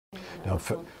Now,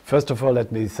 first of all,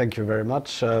 let me thank you very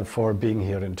much for being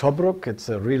here in Tobruk. It's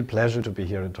a real pleasure to be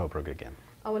here in Tobruk again.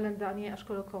 أولاً دعني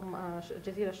أشكركم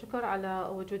جزيل الشكر على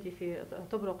وجودي في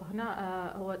طبرق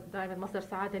هنا. هو دائماً مصدر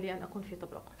سعادة لي أن أكون في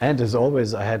طبرق. And as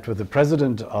always, I had with the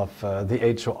president of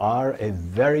the HOR a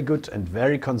very good and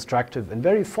very constructive and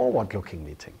very forward-looking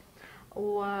meeting.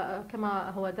 وكما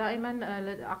هو دائما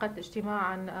عقدت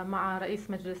اجتماعا مع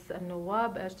رئيس مجلس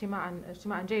النواب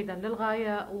اجتماعا جيدا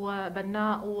للغاية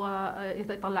وبناء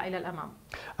ويطلع إلى الأمام.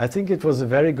 I think it was a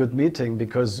very good meeting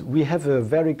because we have a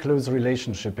very close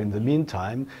relationship in the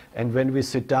meantime, and when we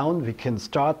sit down we can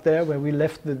start there where we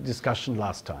left the discussion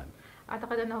last time.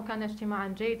 أعتقد أنه كان اجتماعا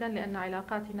جيدا لأن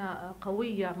علاقاتنا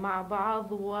قوية مع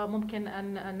بعض وممكن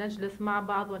أن نجلس مع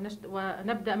بعض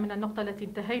ونبدأ من النقطة التي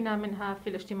انتهينا منها في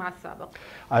الاجتماع السابق.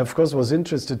 I of course was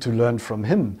interested to learn from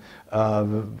him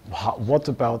what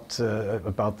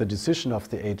about the decision of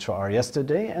the HOR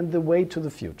yesterday and the way to the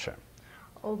future.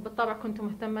 وبالطبع كنت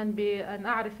مهتما بأن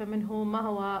أعرف منه ما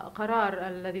هو قرار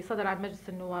الذي صدر عن مجلس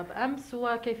النواب أمس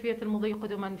وكيفية المضي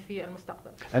قدما في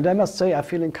المستقبل. And I must say I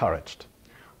feel encouraged.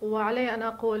 وعلي أن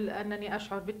أقول أنني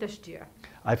أشعر بالتشجيع.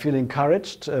 I feel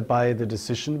encouraged by the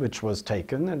decision which was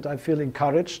taken, and I feel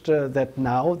encouraged that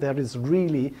now there is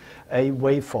really a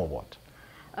way forward.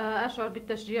 أشعر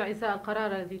بالتشجيع إزاء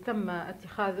القرار الذي تم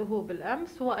اتخاذه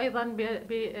بالأمس وأيضا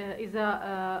بإزاء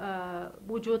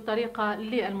وجود طريقة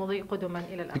للمضي قدما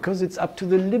إلى الأمام. Because it's up to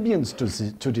the Libyans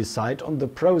to decide on the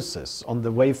process, on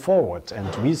the way forward,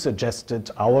 and we suggested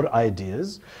our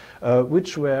ideas,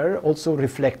 which were also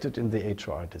reflected in the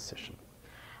HOR decision.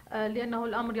 لأنه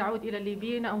الأمر يعود إلى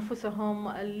الليبيين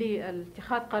أنفسهم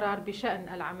لاتخاذ قرار بشأن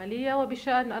العملية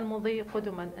وبشأن المضي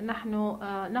قدما. نحن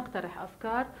نقترح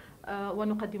أفكار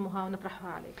ونقدمها ونطرحها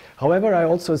عليك. However, I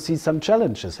also see some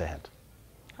challenges ahead.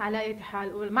 على أي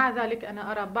حال ومع ذلك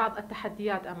أنا أرى بعض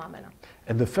التحديات أمامنا.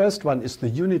 And the first one is the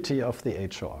unity of the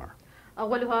HOR.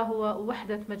 أولها هو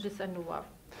وحدة مجلس النواب.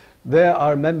 There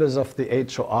are members of the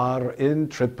HOR in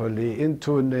Tripoli, in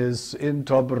Tunis, in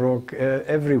Tobruk,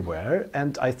 everywhere,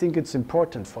 and I think it's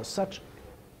important for such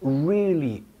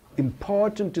really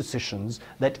important decisions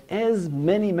that as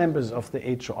many members of the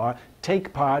HOR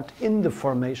take part in the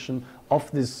formation of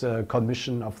this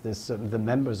commission, of the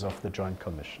members of the Joint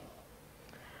Commission.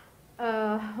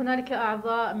 هنالك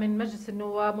أعضاء من مجلس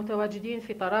النواب متواجدين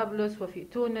في طرابلس وفي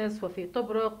تونس وفي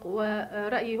طبرق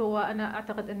ورأيي هو أنا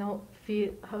أعتقد أنه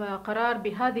في قرار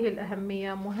بهذه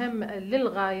الأهمية مهم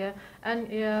للغاية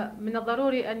أن من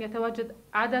الضروري أن يتواجد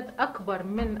عدد أكبر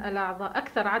من الأعضاء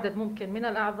أكثر عدد ممكن من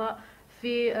الأعضاء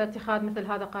في اتخاذ مثل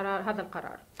هذا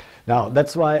القرار. Now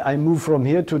that's why I move from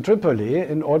here to Tripoli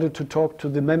in order to talk to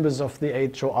the members of the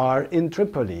HOR in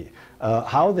Tripoli,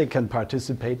 how they can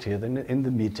participate here in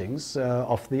the meetings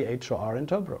of the HOR in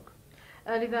Tobruk.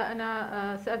 لذا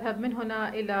أنا سأذهب من هنا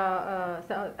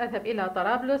إلى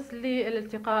طرابلس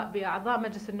للالتقاء بأعضاء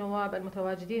مجلس النواب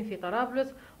المتواجدين في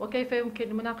طرابلس وكيف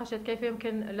يمكن مناقشة كيف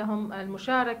يمكن لهم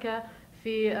المشاركة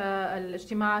في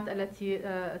الاجتماعات التي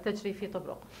تجري في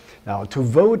طبرق. Now to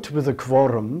vote with a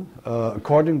quorum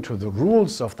according to the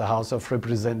rules of the House of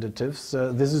Representatives,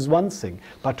 this is one thing,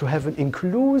 but to have an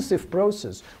inclusive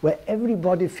process where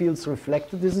everybody feels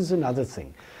reflected, this is another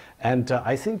thing. And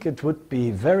I think it would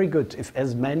be very good if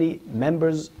as many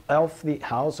members of the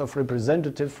House of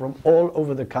Representatives from all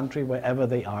over the country, wherever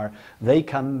they are, they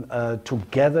come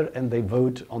together and they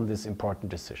vote on these important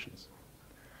decisions.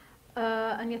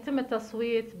 أن يتم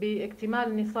التصويت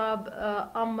باكتمال نصاب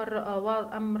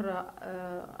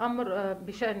أمر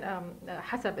بشأن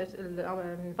حسب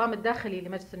النظام الداخلي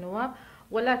لمجلس النواب،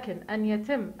 ولكن أن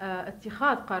يتم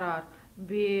اتخاذ قرار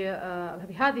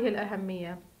بهذه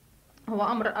الأهمية هو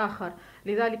أمر آخر.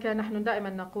 لذلك نحن دائما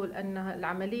نقول أن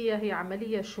العملية هي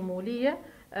عملية شمولية،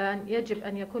 يجب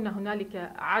أن يكون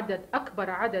هنالك أكبر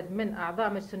عدد من أعضاء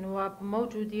مجلس النواب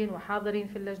موجودين وحاضرين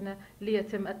في اللجنة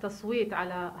ليتم التصويت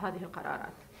على هذه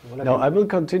القرارات. Now I will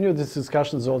continue these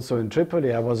discussions also in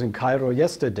Tripoli. I was in Cairo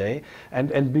yesterday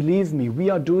and believe me, we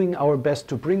are doing our best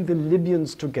to bring the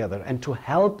Libyans together and to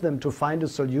help them to find a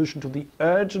solution to the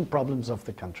urgent problems of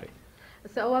the country.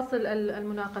 سأواصل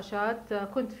المناقشات.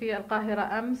 كنت في القاهرة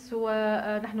أمس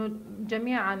ونحن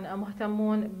جميعا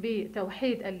مهتمون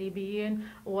بتوحيد الليبيين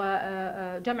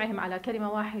وجمعهم على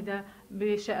كلمة واحدة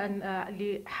بشأن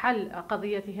لحل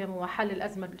قضيتهم وحل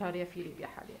الأزمة الجارية في ليبيا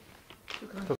حاليا.